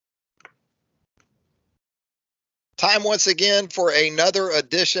Time once again for another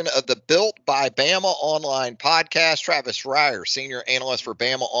edition of the Built by Bama Online podcast. Travis Reier, senior analyst for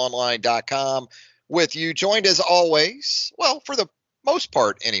BamaOnline.com, with you. Joined as always, well, for the most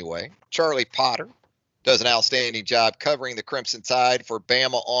part anyway, Charlie Potter does an outstanding job covering the Crimson Tide for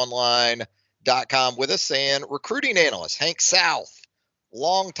BamaOnline.com with us, and recruiting analyst Hank South,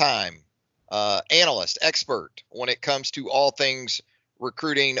 longtime analyst, expert when it comes to all things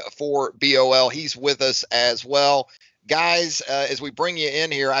recruiting for BOL. He's with us as well. Guys, as we bring you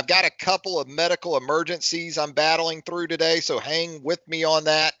in here, I've got a couple of medical emergencies I'm battling through today, so hang with me on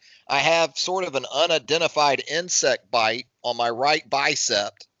that. I have sort of an unidentified insect bite on my right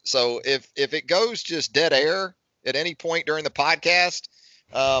bicep. So if it goes just dead air at any point during the podcast,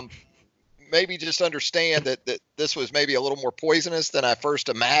 maybe just understand that this was maybe a little more poisonous than I first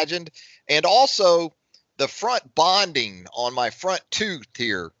imagined. And also, the front bonding on my front tooth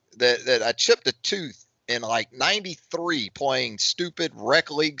here, that I chipped a tooth in like 93 playing stupid rec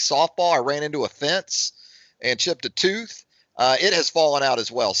league softball. I ran into a fence and chipped a tooth. It has fallen out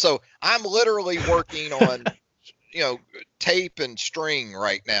as well. So I'm literally working on, tape and string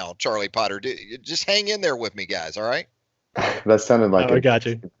right now, Charlie Potter. Just hang in there with me, guys. All right. That sounded like an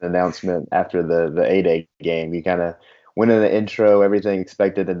announcement after the A-Day game. You kind of went in the intro, everything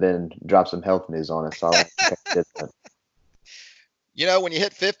expected, and then dropped some health news on us. When you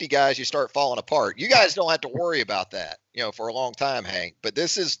hit 50, guys, you start falling apart. You guys don't have to worry about that, for a long time, Hank. But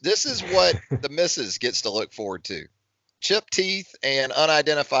this is what the missus gets to look forward to: chipped teeth and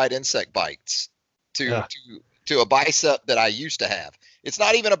unidentified insect bites to a bicep that I used to have. It's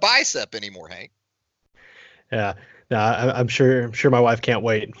not even a bicep anymore, Hank. Yeah. No, I'm sure my wife can't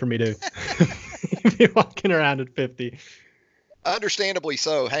wait for me to be walking around at 50. Understandably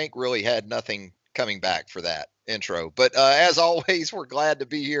so. Hank really had nothing coming back for that intro. But as always, we're glad to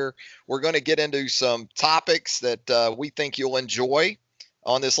be here. We're going to get into some topics that we think you'll enjoy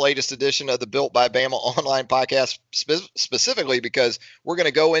on this latest edition of the Built by Bama Online podcast, specifically because we're going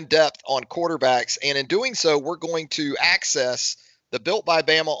to go in depth on quarterbacks. And in doing so, we're going to access the Built by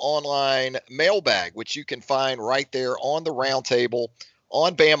Bama Online mailbag, which you can find right there on the roundtable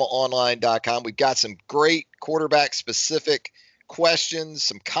on BamaOnline.com. We've got some great quarterback-specific questions,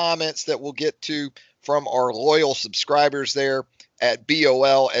 some comments that we'll get to from our loyal subscribers there at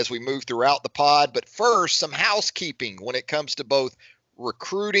BOL as we move throughout the pod. But first, some housekeeping when it comes to both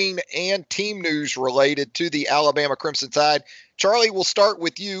recruiting and team news related to the Alabama Crimson Tide. Charlie, we'll start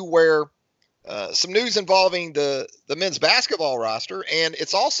with you, where some news involving the men's basketball roster, and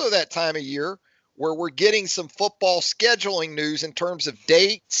it's also that time of year where we're getting some football scheduling news in terms of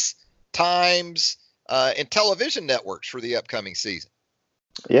dates, times, and television networks for the upcoming season.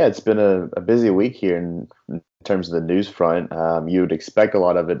 Yeah, it's been a busy week here in terms of the news front. You would expect a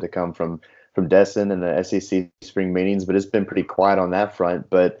lot of it to come from Destin and the SEC spring meetings, but it's been pretty quiet on that front.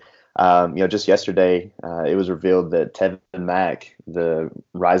 But just yesterday, it was revealed that Tevin Mack, the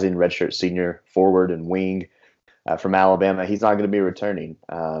rising redshirt senior forward and wing from Alabama, he's not going to be returning.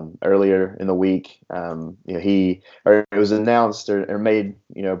 Earlier in the week, it was announced or made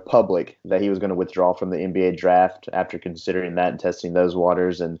public that he was going to withdraw from the NBA draft after considering that and testing those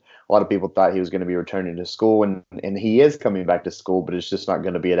waters. And a lot of people thought he was going to be returning to school, and he is coming back to school, but it's just not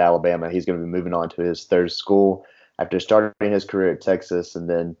going to be at Alabama. He's going to be moving on to his third school after starting his career at Texas and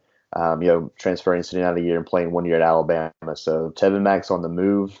then transferring, sitting out a year and playing 1 year at Alabama. So Tevin Mack's on the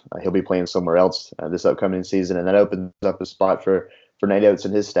move. He'll be playing somewhere else this upcoming season, and that opens up a spot for Nate Oates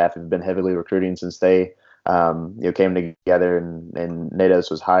and his staff, who've been heavily recruiting since they came together and Nate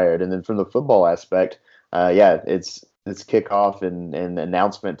Oates was hired. And then from the football aspect, it's kickoff and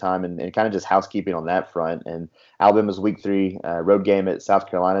announcement time and kind of just housekeeping on that front. And Alabama's Week 3 road game at South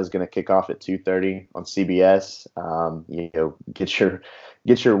Carolina is going to kick off at 2:30 on CBS.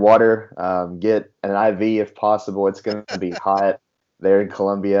 Get your water, get an IV if possible. It's going to be hot there in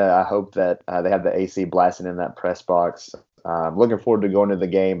Columbia. I hope that they have the AC blasting in that press box. Looking forward to going to the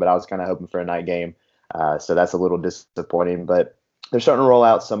game, but I was kind of hoping for a night game. So that's a little disappointing. But they're starting to roll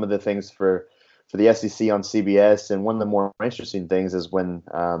out some of the things for the SEC on CBS. And one of the more interesting things is when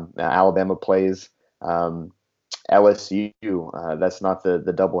Alabama plays LSU. That's not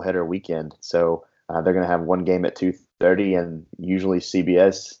the doubleheader weekend. So they're going to have one game at 2:30, and usually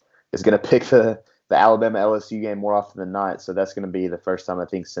CBS is going to pick the Alabama LSU game more often than not. So that's going to be the first time, I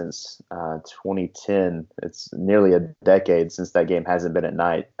think, since 2010. It's nearly a decade since that game hasn't been at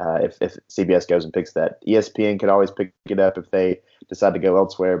night. If CBS goes and picks that, ESPN could always pick it up if they decide to go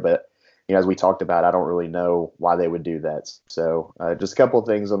elsewhere. But as we talked about, I don't really know why they would do that. So just a couple of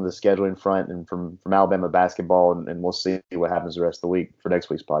things on the scheduling front and from Alabama basketball, and we'll see what happens the rest of the week for next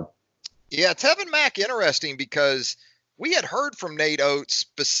week's pod. Yeah, Tevin Mack, interesting because we had heard from Nate Oates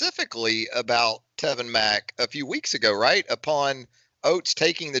specifically about Tevin Mack a few weeks ago, right? Upon Oates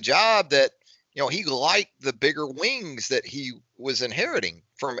taking the job, that he liked the bigger wings that he was inheriting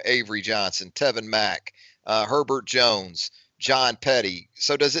from Avery Johnson, Tevin Mack, Herbert Jones, John Petty.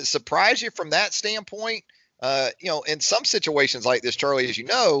 So does it surprise you from that standpoint? In some situations like this, Charlie, as you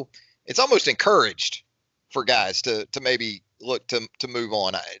know, it's almost encouraged for guys to maybe look to move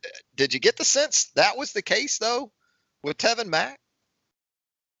on. Did you get the sense that was the case though with Tevin Mack?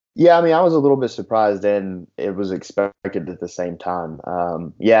 Yeah, I mean, I was a little bit surprised, and it was expected at the same time.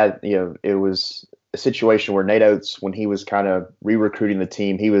 Yeah, it was a situation where Nate Oates, when he was kind of re-recruiting the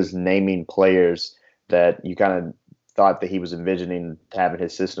team, he was naming players that you kind of thought that he was envisioning having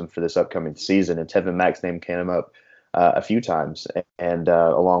his system for this upcoming season. And Tevin Mack's name came up a few times, and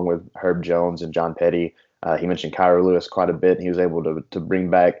along with Herb Jones and John Petty. He mentioned Kyra Lewis quite a bit. And he was able to bring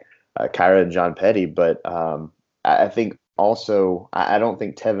back Kyra and John Petty, but I think also I don't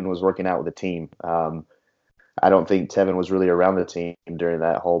think Tevin was working out with the team. I don't think Tevin was really around the team during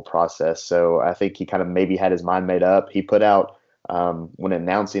that whole process. So I think he kind of maybe had his mind made up. He put out when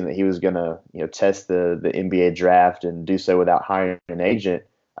announcing that he was going to test the NBA draft and do so without hiring an agent.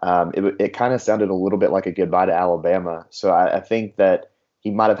 It kind of sounded a little bit like a goodbye to Alabama. So I think that he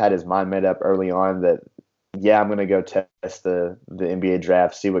might have had his mind made up early on that, yeah, I'm going to go test the NBA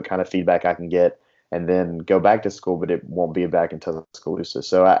draft, see what kind of feedback I can get, and then go back to school, but it won't be back until Tuscaloosa.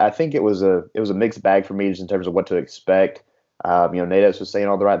 So I think it was a mixed bag for me just in terms of what to expect. Nate Oates was saying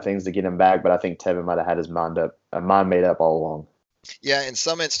all the right things to get him back, but I think Tevin might have had his mind made up all along. Yeah, in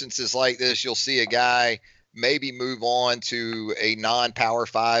some instances like this, you'll see a guy maybe move on to a non-Power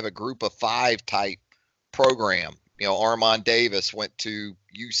 5, a Group of 5 type program. Armand Davis went to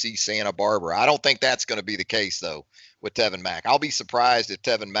UC Santa Barbara. I don't think that's going to be the case, though, with Tevin Mack. I'll be surprised if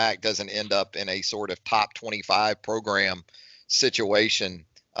Tevin Mack doesn't end up in a sort of top 25 program situation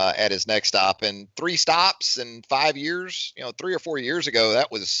at his next stop. And 3 stops in 5 years, 3 or 4 years ago,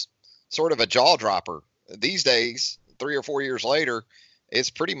 that was sort of a jaw dropper. These days, 3 or 4 years later,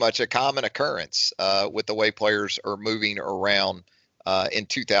 it's pretty much a common occurrence with the way players are moving around in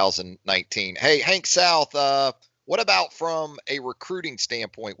 2019. Hey, Hank South, what about from a recruiting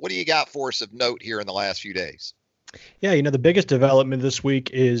standpoint? What do you got for us of note here in the last few days? Yeah, the biggest development this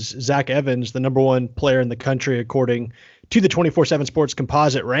week is Zach Evans, the number 1 player in the country, according to the 24/7 Sports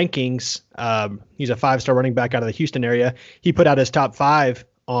composite rankings. He's a 5-star running back out of the Houston area. He put out his top 5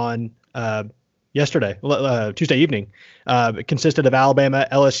 on yesterday, Tuesday evening. It consisted of Alabama,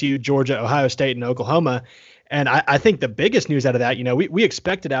 LSU, Georgia, Ohio State, and Oklahoma. And I think the biggest news out of that, we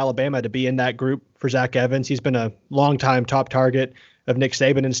expected Alabama to be in that group for Zach Evans. He's been a longtime top target of Nick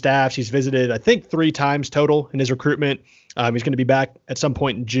Saban and staffs. He's visited, I think, 3 times total in his recruitment. He's going to be back at some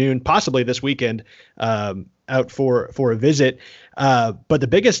point in June, possibly this weekend, out for a visit. But the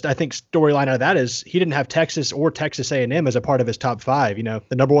biggest, I think, storyline out of that is he didn't have Texas or Texas A&M as a part of his top 5.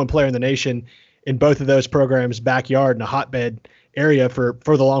 The number 1 player in the nation in both of those programs' backyard and a hotbed area for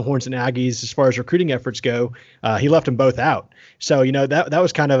the Longhorns and Aggies as far as recruiting efforts go. He left them both out. So, that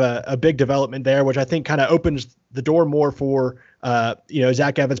was kind of a big development there, which I think kind of opens the door more for,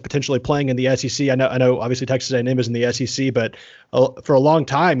 Zach Evans potentially playing in the SEC. I know obviously Texas A&M is in the SEC, but for a long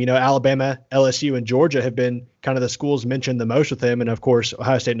time, Alabama, LSU, and Georgia have been kind of the schools mentioned the most with him. And of course,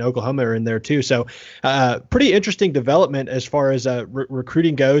 Ohio State and Oklahoma are in there too. So pretty interesting development as far as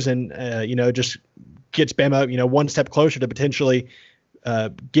recruiting goes, and, just gets Bama, 1 step closer to potentially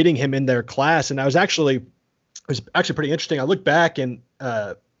getting him in their class. And it was actually pretty interesting. I looked back, and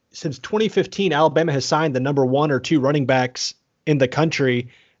since 2015, Alabama has signed the number 1 or 2 running backs in the country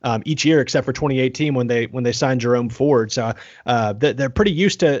each year, except for 2018 when they signed Jerome Ford. So they're pretty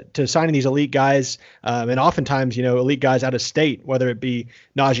used to signing these elite guys, and oftentimes elite guys out of state, whether it be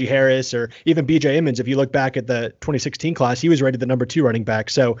Najee Harris or even B.J. Emmons. If you look back at the 2016 class, he was rated the number 2 running back.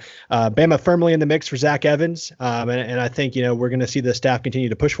 So Bama firmly in the mix for Zach Evans, and I think we're going to see the staff continue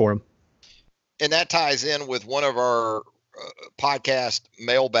to push for him. And that ties in with one of our podcast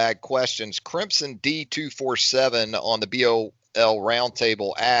mailbag questions. Crimson D247 on the BOL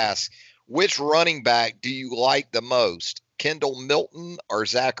Roundtable asks, which running back do you like the most, Kendall Milton or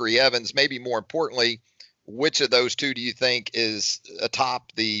Zachary Evans? Maybe more importantly, which of those 2 do you think is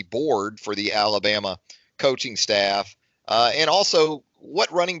atop the board for the Alabama coaching staff? And also,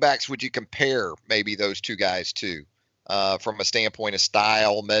 what running backs would you compare maybe those 2 guys to from a standpoint of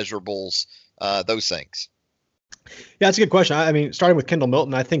style, measurables, those things? Yeah, that's a good question. I mean, starting with Kendall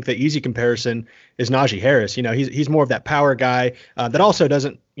Milton, I think the easy comparison is Najee Harris. You know, he's more of that power guy that also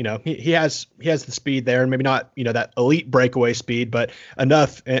doesn't. You know, he has the speed there, and maybe not that elite breakaway speed, but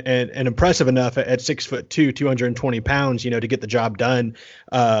enough and impressive enough at 6'2", 220 pounds. To get the job done.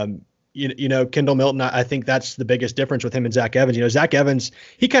 Kendall Milton, I think that's the biggest difference with him and Zach Evans. Zach Evans,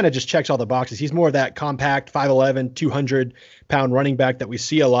 he kind of just checks all the boxes. He's more of that compact 5'11", 200-pound running back that we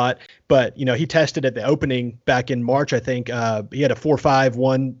see a lot. But, he tested at the opening back in March, I think. He had a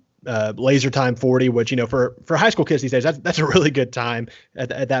 4.51 laser time 40, which, for high school kids these days, that's a really good time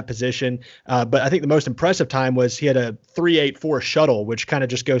at that position. But I think the most impressive time was he had a 3.84 shuttle, which kind of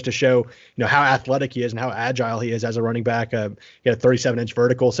just goes to show, how athletic he is and how agile he is as a running back. He had a 37-inch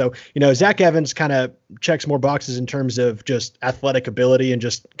vertical. So, Zach Evans kind of checks more boxes in terms of just athletic ability and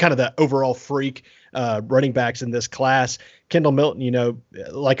just kind of the overall freak running backs in this class. Kendall Milton,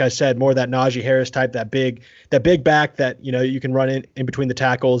 like I said, more of that Najee Harris type, that big back that, you can run in between the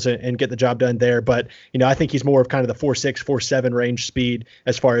tackles and get the job done there. But, I think he's more of kind of the 4.6, 4.7 range speed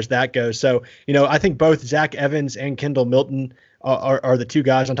as far as that goes. So, I think both Zach Evans and Kendall Milton are the two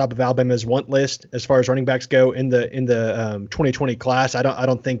guys on top of Alabama's want list as far as running backs go in the 2020 class. I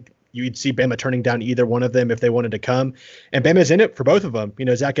don't think you'd see Bama turning down either one of them if they wanted to come. And Bama's in it for both of them.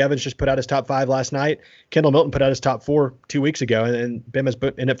 Zach Evans just put out his top 5 last night. Kendall Milton put out his top 4 2 weeks ago, and Bama's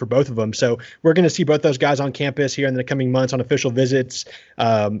in it for both of them. So we're going to see both those guys on campus here in the coming months on official visits,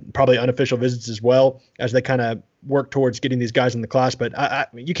 probably unofficial visits as well, as they kind of work towards getting these guys in the class. But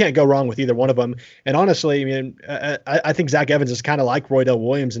you can't go wrong with either one of them. And honestly, I think Zach Evans is kind of like Roydell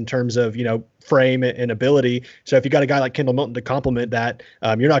Williams in terms of, frame and ability. So if you got a guy like Kendall Milton to complement that,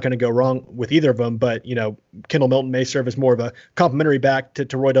 you're not going to go wrong with either of them. But, Kendall Milton may serve as more of a complementary back to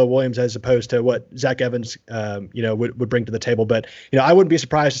Roydell Williams as opposed to what Zach Evans, would bring to the table. But, I wouldn't be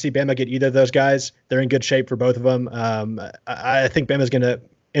surprised to see Bama get either of those guys. They're in good shape for both of them. I think Bama's going to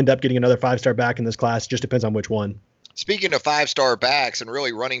end up getting another 5-star back in this class. Just depends on which one. Speaking of 5-star backs and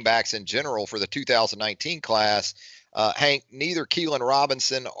really running backs in general for the 2019 class, Hank, neither Keelan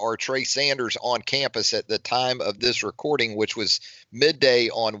Robinson or Trey Sanders on campus at the time of this recording, which was midday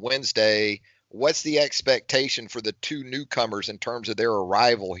on Wednesday. What's the expectation for the two newcomers in terms of their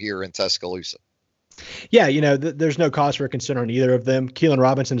arrival here in Tuscaloosa? Yeah, there's no cause for concern on either of them. Keelan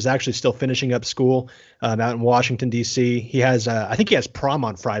Robinson is actually still finishing up school out in Washington, D.C. He has, I think he has prom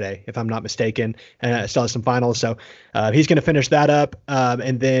on Friday, if I'm not mistaken, and still has some finals. So he's going to finish that up.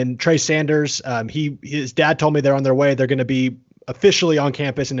 And then Trey Sanders, his dad told me they're on their way. They're going to be officially on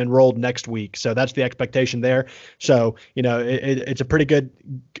campus and enrolled next week. So that's the expectation there. So, it's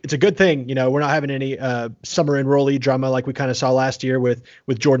a good thing. We're not having any summer enrollee drama like we kind of saw last year with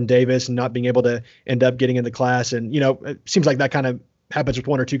Jordan Davis and not being able to end up getting in the class. And, it seems like that kind of happens with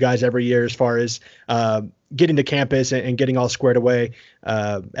one or two guys every year as far as getting to campus and getting all squared away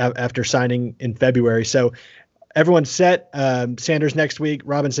after signing in February. So everyone's set. Sanders next week,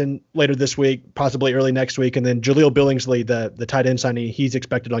 Robinson later this week, possibly early next week, and then Jaleel Billingsley, the tight end signee, he's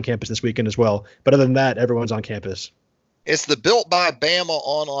expected on campus this weekend as well. But other than that, everyone's on campus. It's the Built by Bama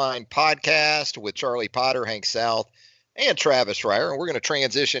online podcast with Charlie Potter, Hank South, and Travis Schreier. And we're going to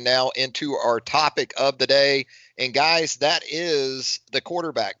transition now into our topic of the day. And guys, that is the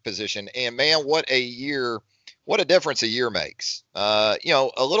quarterback position. And man, what a difference a year makes. A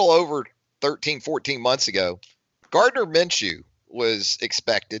little over 13, 14 months ago, Gardner Minshew was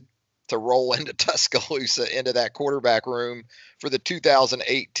expected to roll into Tuscaloosa, into that quarterback room for the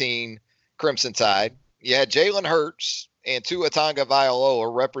 2018 Crimson Tide. You had Jalen Hurts and Tua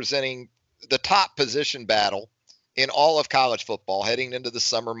Tagovailoa representing the top position battle in all of college football heading into the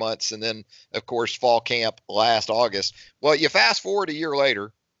summer months and then, of course, fall camp last August. Well, you fast forward a year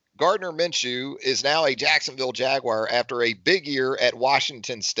later, Gardner Minshew is now a Jacksonville Jaguar after a big year at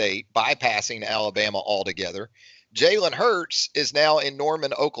Washington State, bypassing Alabama altogether. Jalen Hurts is now in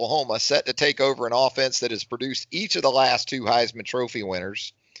Norman, Oklahoma, set to take over an offense that has produced each of the last 2 Heisman Trophy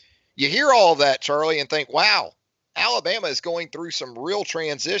winners. You hear all of that, Charlie, and think, wow, Alabama is going through some real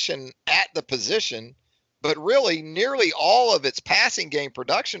transition at the position, but really nearly all of its passing game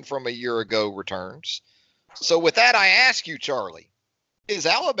production from a year ago returns. So with that, I ask you, Charlie, is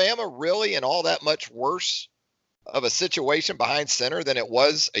Alabama really in all that much worse of a situation behind center than it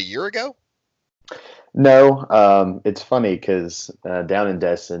was a year ago? No, it's funny because down in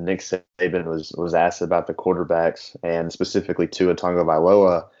Destin, Nick Saban was asked about the quarterbacks and specifically Tua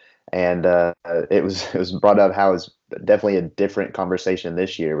Tagovailoa, and it was brought up how it's definitely a different conversation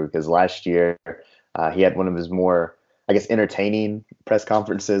this year because last year he had one of his more I guess, entertaining press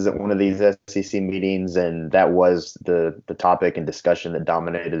conferences at one of these SEC meetings, and that was the topic and discussion that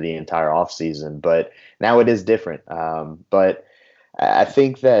dominated the entire offseason. But now it is different. But I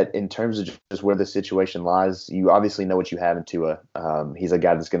think that in terms of just where the situation lies, you obviously know what you have in Tua. He's a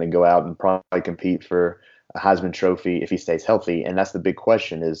guy that's going to go out and probably compete for a Heisman Trophy if he stays healthy, and that's the big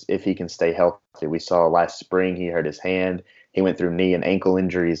question: is if he can stay healthy. We saw last spring he hurt his hand. He went through knee and ankle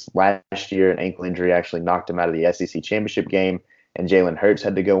injuries last year. An ankle injury actually knocked him out of the SEC championship game, and Jalen Hurts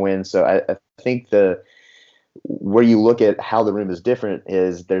had to go in. So I think where you look at how the room is different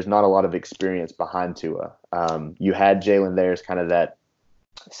is there's not a lot of experience behind Tua. You had Jalen there as kind of that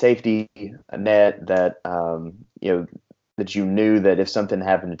safety net that that you knew that if something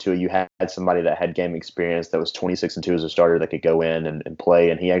happened to Tua, you had somebody that had game experience that was 26-2 as a starter that could go in and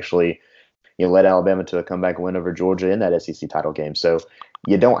play, and he actually led Alabama to a comeback win over Georgia in that SEC title game. So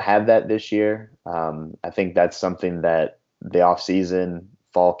you don't have that this year. I think that's something that the offseason,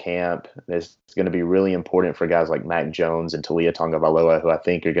 fall camp is going to be really important for guys like Mac Jones and Taulia Tagovailoa, who I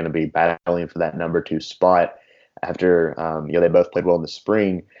think are going to be battling for that number 2 spot after they both played well in the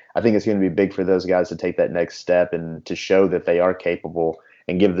spring. I think it's going to be big for those guys to take that next step and to show that they are capable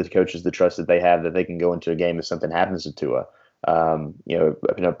and give the coaches the trust that they have that they can go into a game if something happens to Tua.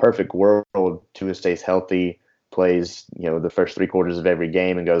 In a perfect world, Tua stays healthy, plays, the first 3 quarters of every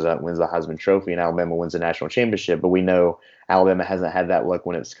game and goes out and wins the Heisman Trophy, and Alabama wins the national championship. But we know Alabama hasn't had that luck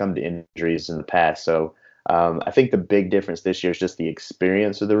when it's come to injuries in the past. So I think the big difference this year is just the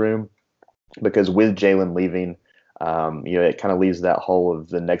experience of the room, because with Jalen leaving, it kind of leaves that hole of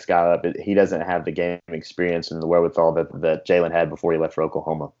the next guy up. He doesn't have the game experience and the wherewithal that Jalen had before he left for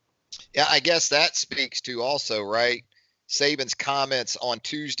Oklahoma. Yeah, I guess that speaks to also, right, Saban's comments on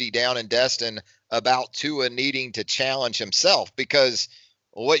Tuesday down in Destin about Tua needing to challenge himself, because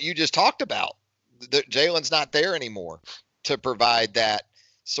what you just talked about, Jalen's not there anymore to provide that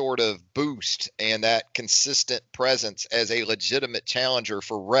sort of boost and that consistent presence as a legitimate challenger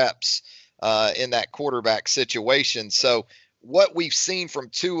for reps in that quarterback situation. So what we've seen from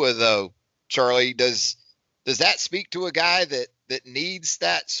Tua, though, Charlie, does that speak to a guy that needs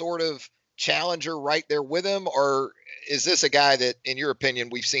that sort of challenger right there with him? Or is this a guy that, in your opinion,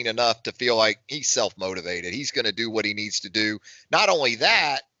 we've seen enough to feel like he's self-motivated? He's going to do what he needs to do. Not only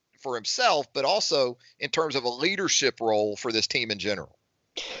that for himself, but also in terms of a leadership role for this team in general.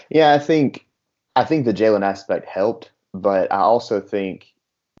 Yeah, I think the Jalen aspect helped, but I also think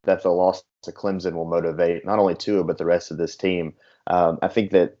that the loss to Clemson will motivate not only Tua, but the rest of this team. I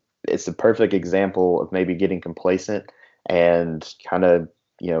think that it's a perfect example of maybe getting complacent and kind of,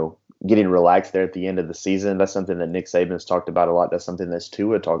 getting relaxed there at the end of the season. That's something that Nick Saban has talked about a lot. That's something that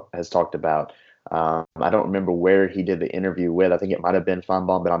Tua has talked about. I don't remember where he did the interview with. I think it might have been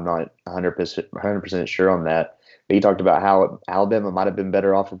Feinbaum, but I'm not 100% sure on that. But he talked about how Alabama might have been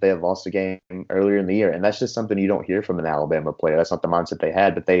better off if they had lost a game earlier in the year. And that's just something you don't hear from an Alabama player. That's not the mindset they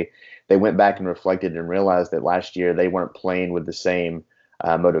had. But they went back and reflected and realized that last year they weren't playing with the same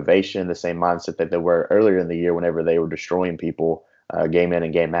motivation, the same mindset that they were earlier in the year whenever they were destroying people game in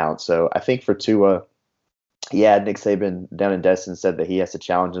and game out. So I think for Tua, Nick Saban down in Destin said that he has to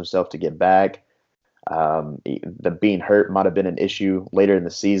challenge himself to get back. The being hurt might have been an issue later in the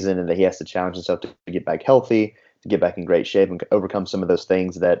season, and that he has to challenge himself to get back healthy, to get back in great shape and overcome some of those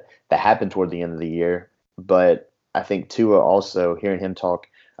things that happened toward the end of the year. But I think Tua also, hearing him talk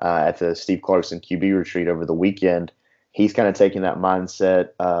at the Steve Clarkson QB retreat over the weekend, he's kind of taking that mindset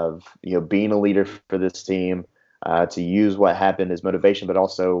of being a leader for this team, to use what happened as motivation, but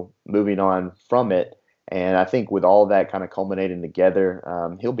also moving on from it. And I think with all that kind of culminating together,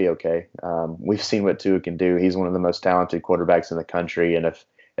 he'll be okay. We've seen what Tua can do. He's one of the most talented quarterbacks in the country, and if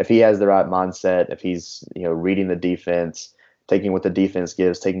he has the right mindset, if he's reading the defense, taking what the defense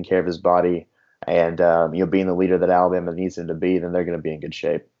gives, taking care of his body, and being the leader that Alabama needs him to be, then they're going to be in good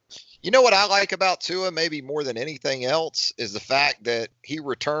shape. You know what I like about Tua, maybe more than anything else, is the fact that he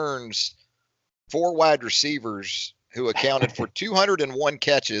returns 4 wide receivers who accounted for 201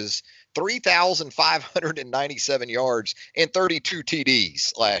 catches, 3,597 yards, and 32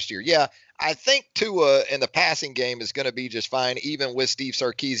 TDs last year. Yeah, I think Tua in the passing game is going to be just fine, even with Steve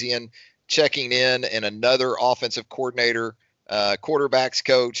Sarkisian checking in and another offensive coordinator, quarterbacks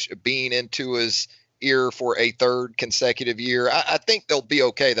coach being in Tua's ear for a 3rd consecutive year. I think they'll be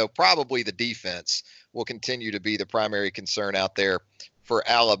okay, though. Probably the defense will continue to be the primary concern out there for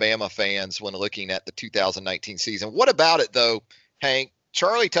Alabama fans when looking at the 2019 season. What about it, though, Hank?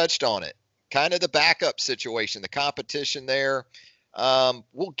 Charlie touched on it. Kind of the backup situation, the competition there.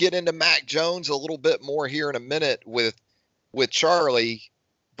 We'll get into Mac Jones a little bit more here in a minute with Charlie,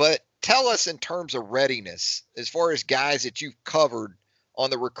 but tell us in terms of readiness, as far as guys that you've covered on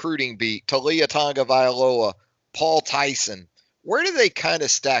the recruiting beat, Taulia Tagovailoa, Paul Tyson, where do they kind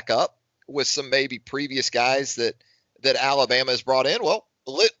of stack up with some maybe previous guys that Alabama has brought in? Well,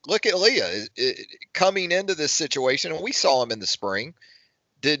 look at Leah coming into this situation, and we saw him in the spring.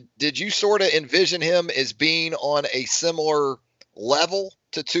 Did you sort of envision him as being on a similar level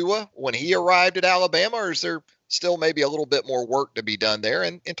to Tua when he arrived at Alabama, or is there still maybe a little bit more work to be done there?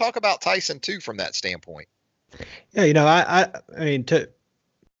 And talk about Tyson too from that standpoint. Yeah, I mean,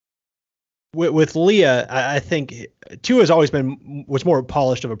 with Leah, I think Tua has always was more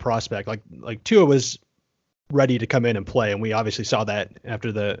polished of a prospect. Like Tua was ready to come in and play, and we obviously saw that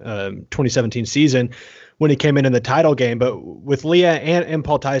after the 2017 season when he came in the title game. But with Leah and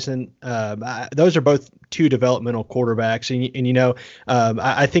Paul Tyson, those are both two developmental quarterbacks, and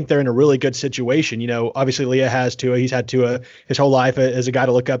I think they're in a really good situation. Obviously Leah has Tua. He's had Tua his whole life as a guy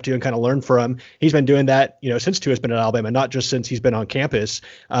to look up to and kind of learn from. He's been doing that, since Tua's been at Alabama, not just since he's been on campus.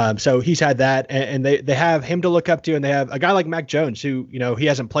 So he's had that, and they have him to look up to, and they have a guy like Mac Jones who, he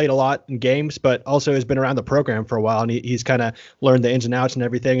hasn't played a lot in games, but also has been around the program for a while, and he's kind of learned the ins and outs and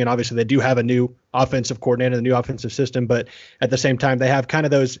everything. And obviously they do have a new offensive coordinator, the new offensive system, but at the same time they have kind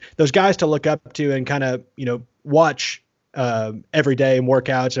of those guys to look up to and kind of watch every day in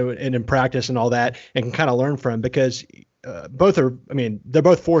workouts and in practice and all that, and can kind of learn from, because they're both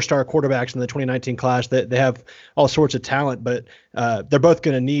 4-star quarterbacks in the 2019 class. That they have all sorts of talent, but they're both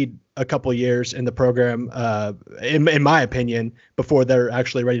going to need a couple years in the program, in my opinion, before they're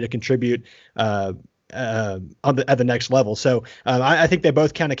actually ready to contribute at the next level. So I think they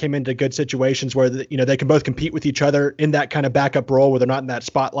both kind of came into good situations where they can both compete with each other in that kind of backup role, where they're not in that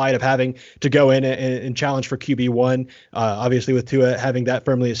spotlight of having to go in and challenge for QB1. Obviously with Tua having that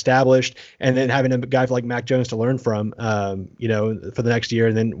firmly established, and then having a guy like Mac Jones to learn from, for the next year.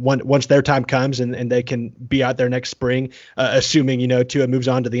 And then once their time comes and they can be out there next spring, assuming Tua moves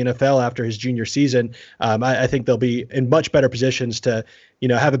on to the NFL after his junior season, I think they'll be in much better positions to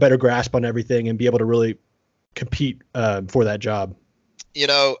have a better grasp on everything and be able to really compete for that job.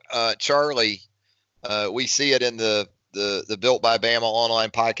 Charlie, we see it in the Built by Bama online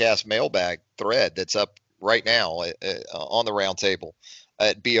podcast mailbag thread that's up right now on the roundtable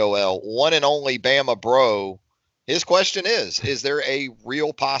at BOL. One and only Bama bro. His question is there a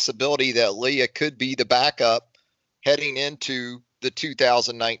real possibility that Leah could be the backup heading into the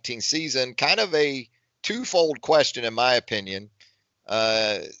 2019 season? Kind of a twofold question, in my opinion.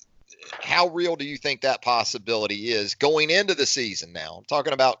 How real do you think that possibility is going into the season now? I'm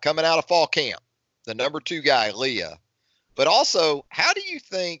talking about coming out of fall camp, the number 2 guy, Leah. But also, how do you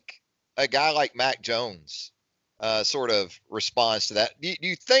think a guy like Mac Jones sort of responds to that? Do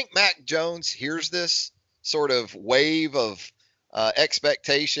you think Mac Jones hears this sort of wave of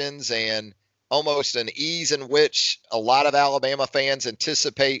expectations and almost an ease in which a lot of Alabama fans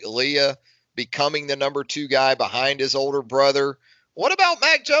anticipate Leah becoming the number 2 guy behind his older brother? What about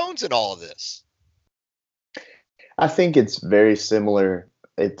Mac Jones in all of this? I think it's very similar.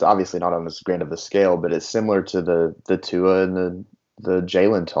 It's obviously not on as grand of a scale, but it's similar to the Tua and the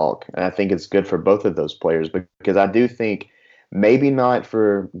Jalen talk. And I think it's good for both of those players, because I do think, maybe not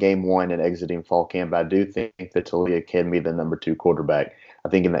for game 1 and exiting fall camp, but I do think that Taulia can be the number 2 quarterback. I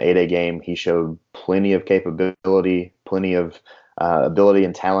think in the 8A game, he showed plenty of capability, plenty of ability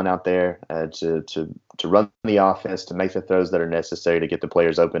and talent out there to run the offense, to make the throws that are necessary to get the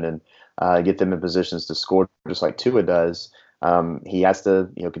players open and get them in positions to score, just like Tua does. He has to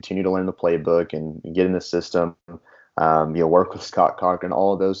continue to learn the playbook and get in the system, work with Scott Cochran,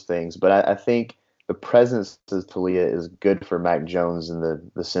 all of those things. But I think the presence of Taulia is good for Mac Jones in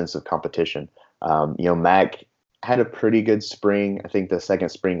the sense of competition. Mac had a pretty good spring. I think the second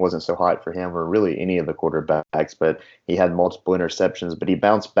spring wasn't so hot for him or really any of the quarterbacks, but he had multiple interceptions. But he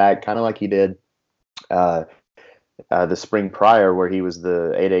bounced back kind of like he did the spring prior, where he was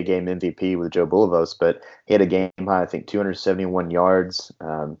the 8A game MVP with Joe Bulavos. But he had a game high, I think, 271 yards,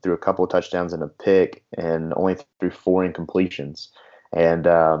 threw a couple of touchdowns and a pick, and only threw 4 incompletions. And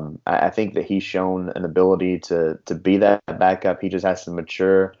I think that he's shown an ability to be that backup. He just has to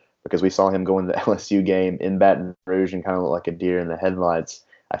mature, because we saw him go in the LSU game in Baton Rouge and kind of look like a deer in the headlights.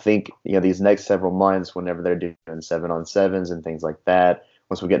 I think, these next several months, whenever they're doing 7-on-7s and things like that,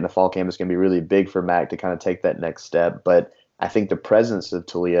 once we get in the fall camp, it's going to be really big for Mac to kind of take that next step. But I think the presence of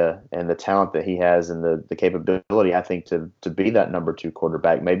Taulia and the talent that he has and the capability, I think, to be that number 2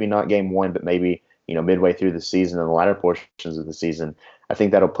 quarterback, maybe not game 1, but maybe, midway through the season and the latter portions of the season, I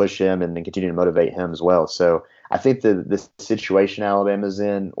think that'll push him and continue to motivate him as well. So I think the situation Alabama's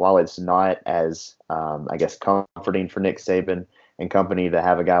in, while it's not as, comforting for Nick Saban and company to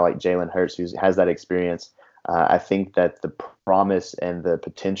have a guy like Jalen Hurts who has that experience. I think that the promise and the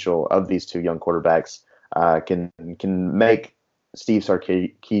potential of these two young quarterbacks can make Steve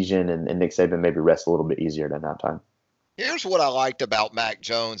Sarkisian and Nick Saban maybe rest a little bit easier than that time. Here's what I liked about Mac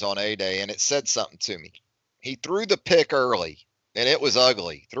Jones on A-Day, and it said something to me. He threw the pick early, and it was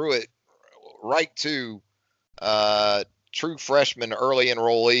ugly. Threw it right to true freshman early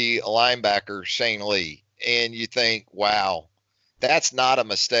enrollee linebacker Shane Lee. And you think, wow, that's not a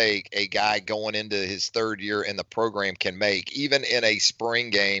mistake a guy going into his third year in the program can make, even in a spring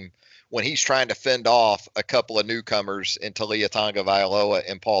game when he's trying to fend off a couple of newcomers in Taulia Tagovailoa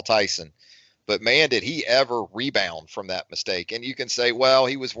and Paul Tyson. But man, did he ever rebound from that mistake. And you can say, well,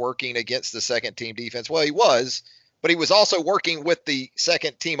 he was working against the second team defense. Well, he was, but he was also working with the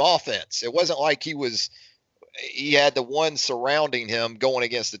second team offense. It wasn't like he had the one surrounding him going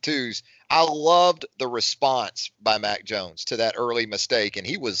against the twos. I loved the response by Mac Jones to that early mistake. And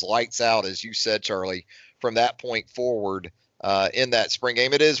he was lights out, as you said, Charlie, from that point forward in that spring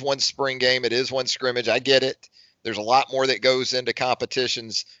game. It is one spring game. It is one scrimmage. I get it. There's a lot more that goes into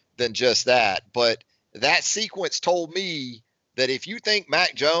competitions than just that. But that sequence told me that if you think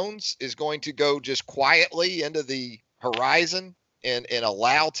Mac Jones is going to go just quietly into the horizon and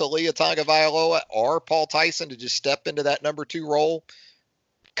allow Taulia Tagovailoa or Paul Tyson to just step into that number 2 role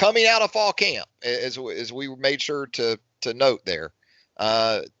coming out of fall camp, as we made sure to note there,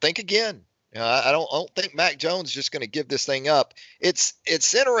 think again. I don't think Mac Jones is just going to give this thing up. It's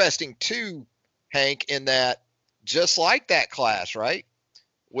interesting too, Hank, in that just like that class, right?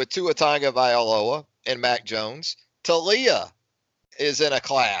 With Tua Tagovailoa and Mac Jones, Taulia is in a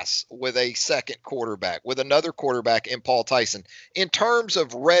class with a second quarterback, with another quarterback in Paul Tyson. In terms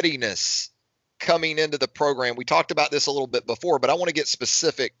of readiness coming into the program, we talked about this a little bit before, but I want to get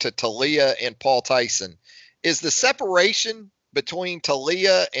specific to Taulia and Paul Tyson. Is the separation between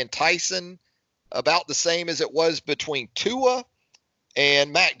Taulia and Tyson about the same as it was between Tua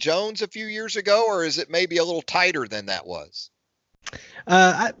and Mac Jones a few years ago, or is it maybe a little tighter than that was?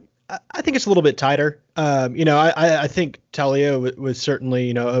 I think it's a little bit tighter. I think Taulia was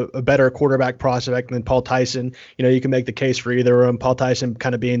certainly, a better quarterback prospect than Paul Tyson. You can make the case for either of them. Paul Tyson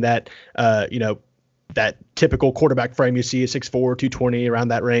kind of being that, that typical quarterback frame you see, 6'4", 220, around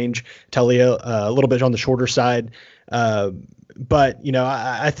that range. Taulia a little bit on the shorter side. But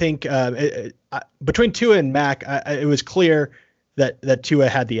I think between Tua and Mac, it was clear that Tua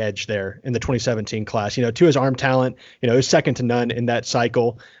had the edge there in the 2017 class. Tua's arm talent, is second to none in that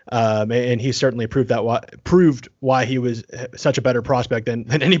cycle. And he certainly proved why he was such a better prospect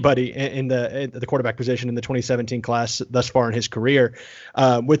than anybody in the quarterback position in the 2017 class thus far in his career.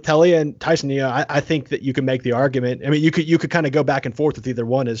 With Taulia and Tyson, I think that you can make the argument. I mean, you could kind of go back and forth with either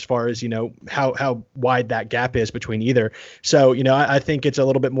one as far as, how wide that gap is between either. So, I think it's a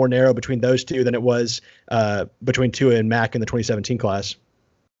little bit more narrow between those two than it was between Tua and Mac in the 2017 class.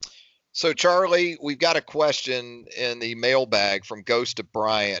 So, Charlie, we've got a question in the mailbag from Ghost of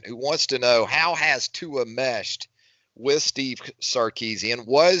Bryant, who wants to know, how has Tua meshed with Steve Sarkisian?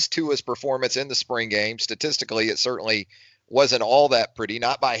 Was Tua's performance in the spring game, statistically, it certainly wasn't all that pretty,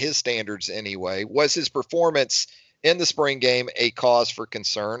 not by his standards anyway. Was his performance in the spring game a cause for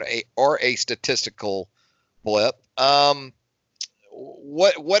concern, or a statistical blip?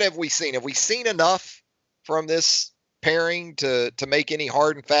 What have we seen? Have we seen enough from this pairing to make any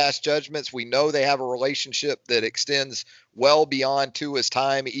hard and fast judgments? We know they have a relationship that extends well beyond Tua's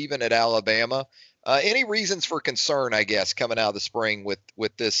time, even at Alabama. Any reasons for concern, I guess, coming out of the spring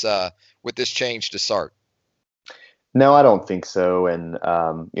with this change to Sark? No, I don't think so. And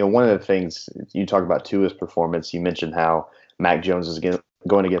one of the things you talk about Tua's performance, you mentioned how Mac Jones is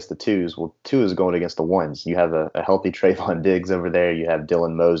going against the twos. Well, Tua is going against the ones. You have a healthy Trayvon Diggs over there. You have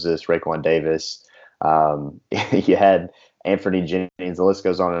Dylan Moses, Raekwon Davis. You had Anthony Jennings. The list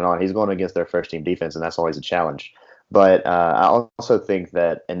goes on and on. He's going against their first team defense, and that's always a challenge. But I also think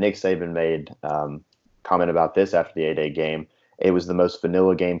that, and Nick Saban made comment about this after the 8A game, it was the most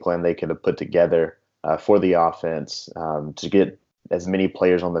vanilla game plan they could have put together for the offense to get as many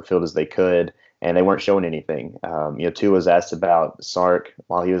players on the field as they could, and they weren't showing anything. Tua was asked about Sark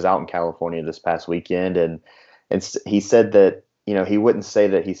while he was out in California this past weekend, and he said that he wouldn't say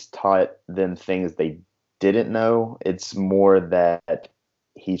that he's taught them things they didn't know. It's more that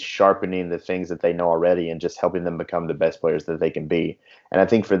he's sharpening the things that they know already and just helping them become the best players that they can be. And I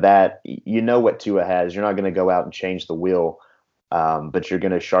think for that, what Tua has. You're not going to go out and change the wheel, but you're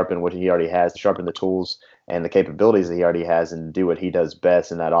going to sharpen what he already has, sharpen the tools and the capabilities that he already has, and do what he does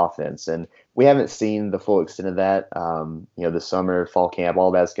best in that offense. And we haven't seen the full extent of that. The summer, fall camp,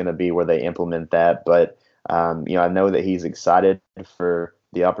 all that's going to be where they implement that. But I know that he's excited for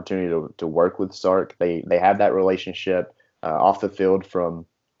the opportunity to work with Sark. They have that relationship off the field from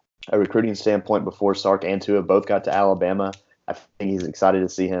a recruiting standpoint before Sark and Tua both got to Alabama. I think he's excited to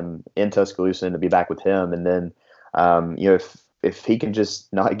see him in Tuscaloosa and to be back with him. And then, if he can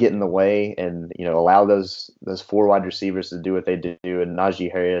just not get in the way and allow those 4 wide receivers to do what they do, and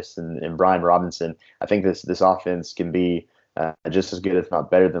Najee Harris and Brian Robinson, I think this offense can be just as good, if not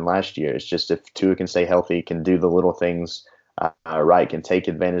better, than last year. It's just if Tua can stay healthy, can do the little things right, can take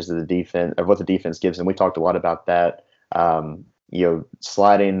advantage of the defense, of what the defense gives him. We talked a lot about that.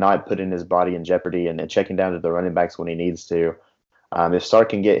 Sliding, not putting his body in jeopardy, and checking down to the running backs when he needs to. If Sark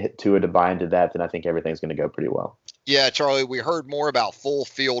can get Tua to buy into that, then I think everything's going to go pretty well. Yeah, Charlie, we heard more about full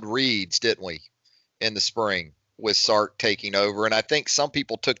field reads, didn't we, in the spring with Sark taking over? And I think some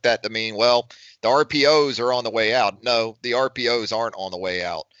people took that to mean, well, the RPOs are on the way out. No, the RPOs aren't on the way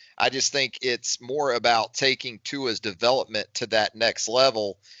out. I just think it's more about taking Tua's development to that next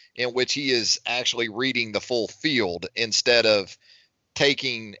level in which he is actually reading the full field instead of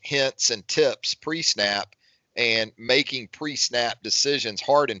taking hints and tips pre-snap and making pre-snap decisions,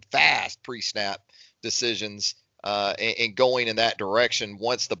 hard and fast pre-snap decisions, and going in that direction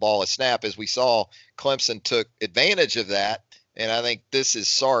once the ball is snapped. As we saw, Clemson took advantage of that, and I think this is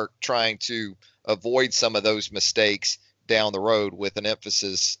Sark trying to avoid some of those mistakes down the road with an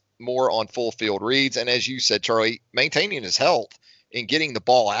emphasis more on full field reads. And as you said, Charlie, maintaining his health and getting the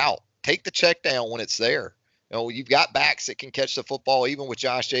ball out. Take the check down when it's there. You've got backs that can catch the football, even with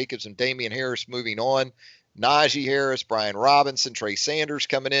Josh Jacobs and Damian Harris moving on. Najee Harris, Brian Robinson, Trey Sanders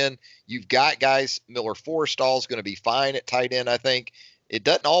coming in. You've got guys, Miller Forrestall's going to be fine at tight end, I think. It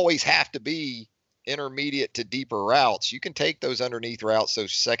doesn't always have to be intermediate to deeper routes. You can take those underneath routes,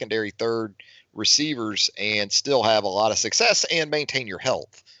 those secondary, third receivers, and still have a lot of success and maintain your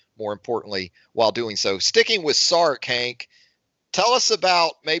health, more importantly, while doing so. Sticking with Sark, Hank, tell us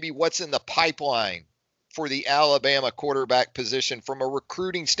about maybe what's in the pipeline for the Alabama quarterback position from a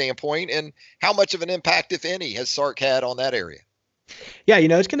recruiting standpoint, and how much of an impact, if any, has Sark had on that area? Yeah,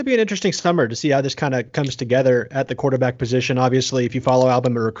 it's going to be an interesting summer to see how this kind of comes together at the quarterback position. Obviously, if you follow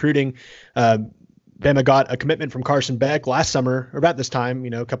Alabama recruiting, Bama got a commitment from Carson Beck last summer, or about this time,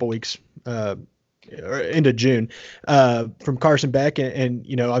 a couple weeks into June, from Carson Beck. And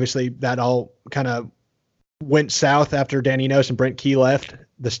obviously that all kind of went south after Danny Enos and Brent Key left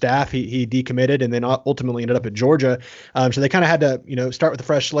the staff. He decommitted and then ultimately ended up at Georgia. So they kind of had to, start with a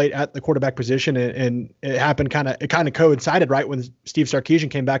fresh slate at the quarterback position. And it happened it kind of coincided right when Steve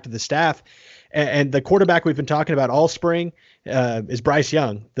Sarkisian came back to the staff. And the quarterback we've been talking about all spring is Bryce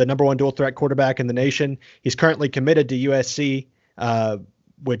Young, the number 1 dual threat quarterback in the nation. He's currently committed to USC,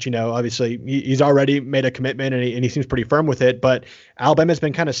 which, obviously he's already made a commitment and he seems pretty firm with it, but Alabama's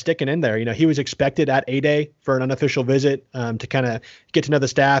been kind of sticking in there. He was expected at A-Day for an unofficial visit to kind of get to know the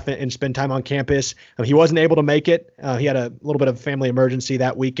staff and spend time on campus. He wasn't able to make it. He had a little bit of a family emergency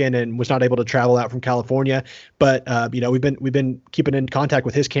that weekend and was not able to travel out from California. But, we've been keeping in contact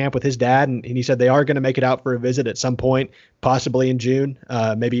with his camp, with his dad, and he said they are going to make it out for a visit at some point, possibly in June,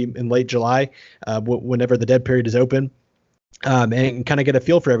 maybe in late July, whenever the dead period is open. And kind of get a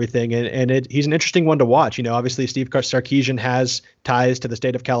feel for everything. And he's an interesting one to watch. Obviously Steve Sarkisian has ties to the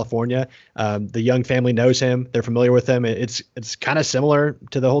state of California. The Young family knows him. They're familiar with him. It's kind of similar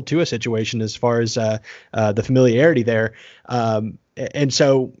to the whole Tua situation as far as the familiarity there. And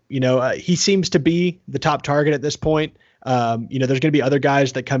so, he seems to be the top target at this point. There's going to be other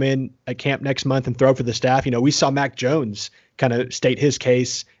guys that come in at camp next month and throw for the staff. We saw Mac Jones kind of state his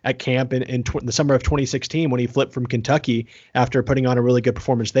case at camp in the summer of 2016 when he flipped from Kentucky after putting on a really good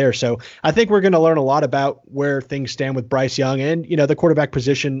performance there. So I think we're going to learn a lot about where things stand with Bryce Young and, the quarterback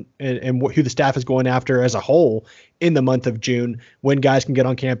position and who the staff is going after as a whole in the month of June when guys can get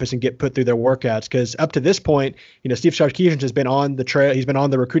on campus and get put through their workouts. Because up to this point, Steve Sarkisian has been on the trail. He's been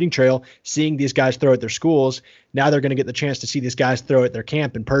on the recruiting trail, seeing these guys throw at their schools. Now they're going to get the chance to see these guys throw at their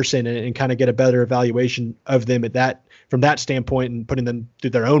camp in person and kind of get a better evaluation of them from that standpoint and putting them through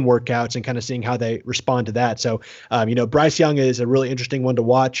their own workouts and kind of seeing how they respond to that. So, Bryce Young is a really interesting one to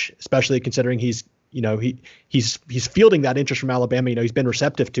watch, especially considering he's fielding that interest from Alabama. He's been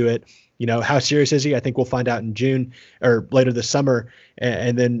receptive to it. How serious is he? I think we'll find out in June or later this summer.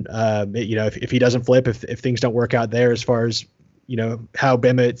 And then, if he doesn't flip, if things don't work out there as far as, how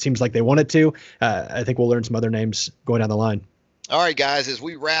Bama, it seems like they want it to, I think we'll learn some other names going down the line. All right, guys, as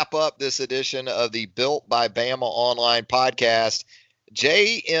we wrap up this edition of the Built by Bama online podcast,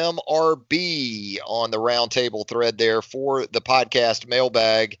 JMRB on the roundtable thread there for the podcast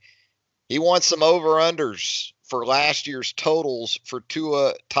mailbag. He wants some over-unders for last year's totals for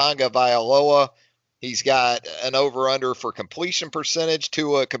Tua Tagovailoa. He's got an over-under for completion percentage.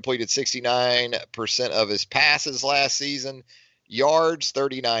 Tua completed 69% of his passes last season. Yards,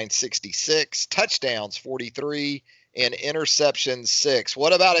 39.66. Touchdowns, 43. And interceptions, 6.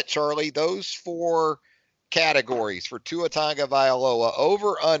 What about it, Charlie? Those 4 categories for Tua Tagovailoa: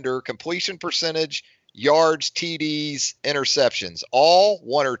 over-under, completion percentage, yards, TDs, interceptions. All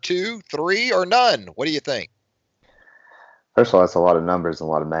 1 or 2, 3, or none? What do you think? First of all, that's a lot of numbers and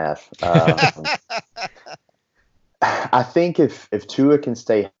a lot of math. I think if Tua can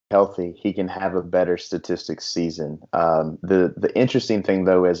stay healthy, he can have a better statistics season. The interesting thing,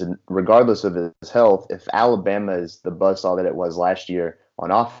 though, is regardless of his health, if Alabama is the buzzsaw that it was last year on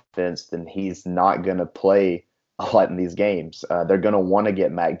offense, then he's not going to play a lot in these games. They're going to want to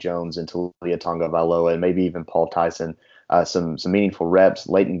get Mac Jones and Tua Tagovailoa and maybe even Paul Tyson some meaningful reps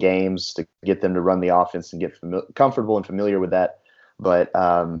late in games to get them to run the offense and get comfortable and familiar with that. But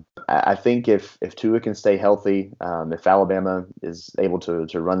I think if Tua can stay healthy, if Alabama is able to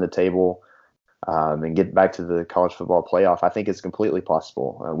run the table and get back to the college football playoff, I think it's completely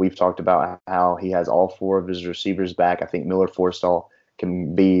possible. We've talked about how he has all 4 of his receivers back. I think Miller Forristall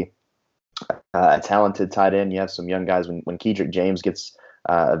can be a talented tight end. You have some young guys when Kedrick James gets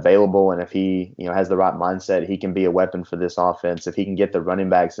available, and if he has the right mindset, he can be a weapon for this offense. If he can get the running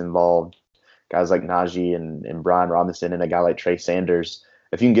backs involved, guys like Najee and Brian Robinson and a guy like Trey Sanders,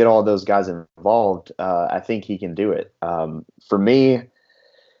 if you can get all those guys involved, I think he can do it. For me,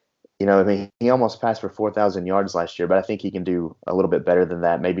 he almost passed for 4,000 yards last year, but I think he can do a little bit better than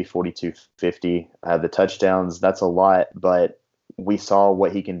that, maybe 4,250. The touchdowns, that's a lot, but we saw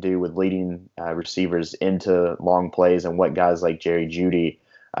what he can do with leading receivers into long plays and what guys like Jerry Jeudy,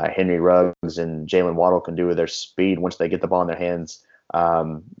 Henry Ruggs, and Jalen Waddle can do with their speed once they get the ball in their hands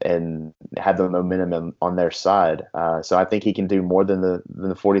and have the momentum on their side. So I think he can do more than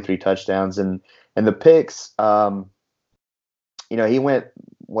the 43 touchdowns and the picks. He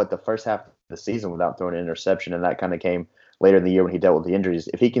went the first half of the season without throwing an interception, and that kind of came later in the year when he dealt with the injuries.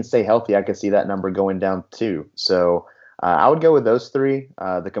 If he can stay healthy, I could see that number going down too. So I would go with those 3.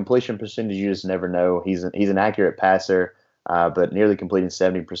 The completion percentage, you just never know. He's an accurate passer, but nearly completing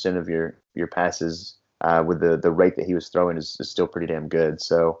 70% of your passes with the rate that he was throwing is still pretty damn good.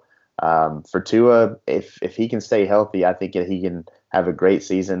 So for Tua, if he can stay healthy, I think he can have a great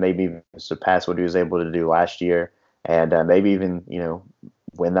season, maybe even surpass what he was able to do last year, and maybe even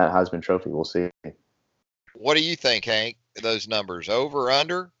win that Heisman Trophy. We'll see. What do you think, Hank? Those numbers, over,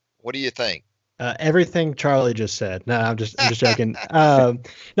 under? What do you think? Everything Charlie just said. No, I'm just joking. No,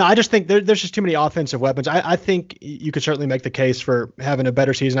 I just think there's just too many offensive weapons. I think you could certainly make the case for having a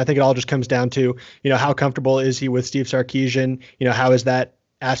better season. I think it all just comes down to, how comfortable is he with Steve Sarkisian? How is that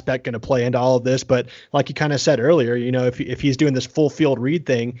aspect going to play into all of this? But like you kind of said earlier, if he's doing this full field read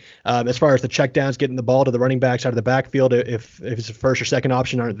thing, as far as the checkdowns, getting the ball to the running backs out of the backfield, if his first or second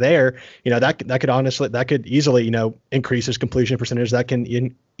option aren't there, that could easily, increase his completion percentage. That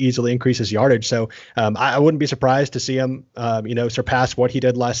can easily increase his yardage. So I wouldn't be surprised to see him, surpass what he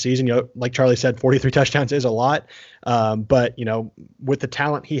did last season. Like Charlie said, 43 touchdowns is a lot. But with the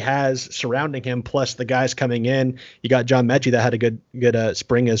talent he has surrounding him, plus the guys coming in, you got John Mechie that had a good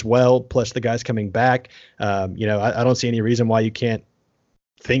spring as well, plus the guys coming back. I don't see any reason why you can't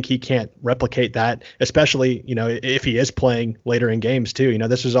think he can't replicate that, especially, if he is playing later in games too.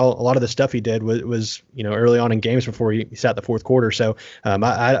 This is a lot of the stuff he did was early on in games before he sat the fourth quarter. So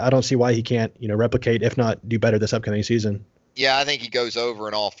I don't see why he can't, replicate, if not do better this upcoming season. Yeah, I think he goes over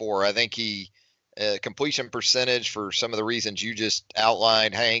in all 4. I think he completion percentage, for some of the reasons you just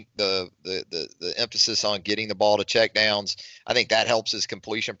outlined, Hank, the emphasis on getting the ball to check downs, I think that helps his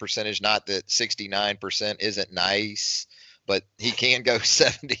completion percentage. Not that 69% isn't nice, but he can go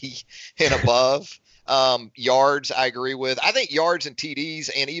 70 and above. Yards, I agree with. I think yards and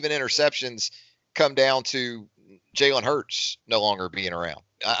TDs and even interceptions come down to Jalen Hurts no longer being around.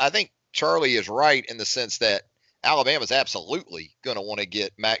 I think Charlie is right in the sense that Alabama's absolutely going to want to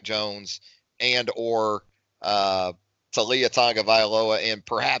get Mac Jones and or Talia Tagovailoa and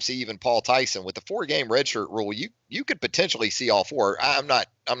perhaps even Paul Tyson. With the 4-game redshirt rule, you could potentially see all 4. I'm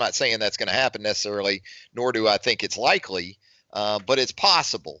not saying that's going to happen necessarily, nor do I think it's likely, but it's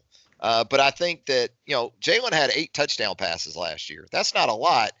possible. But I think that, Jalen had 8 touchdown passes last year. That's not a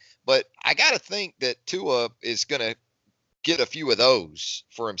lot, but I got to think that Tua is going to get a few of those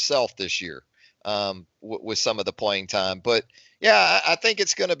for himself this year with some of the playing time. But yeah, I think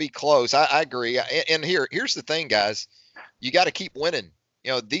it's going to be close. I agree. And here's the thing, guys. You got to keep winning.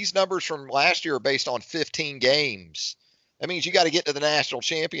 These numbers from last year are based on 15 games. That means you got to get to the national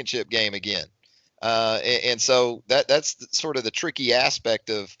championship game again. And so that's sort of the tricky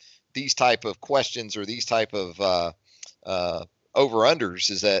aspect of these type of questions or these type of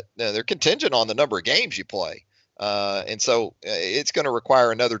over-unders is that they're contingent on the number of games you play. And so it's going to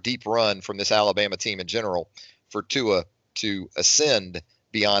require another deep run from this Alabama team in general for Tua to ascend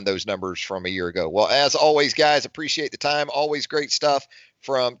beyond those numbers from a year ago. Well, as always, guys, appreciate the time. Always great stuff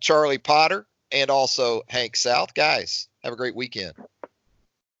from Charlie Potter and also Hank South. Guys, have a great weekend.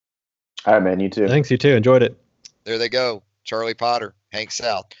 All right, man. You too. Thanks. You too. Enjoyed it. There they go. Charlie Potter, Hank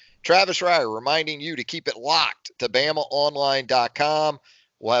South. Travis Reier reminding you to keep it locked to BamaOnline.com.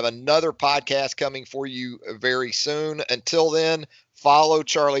 We'll have another podcast coming for you very soon. Until then, follow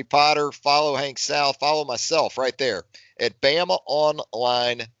Charlie Potter, follow Hank South, follow myself right there at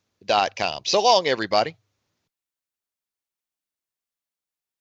BamaOnline.com. So long, everybody.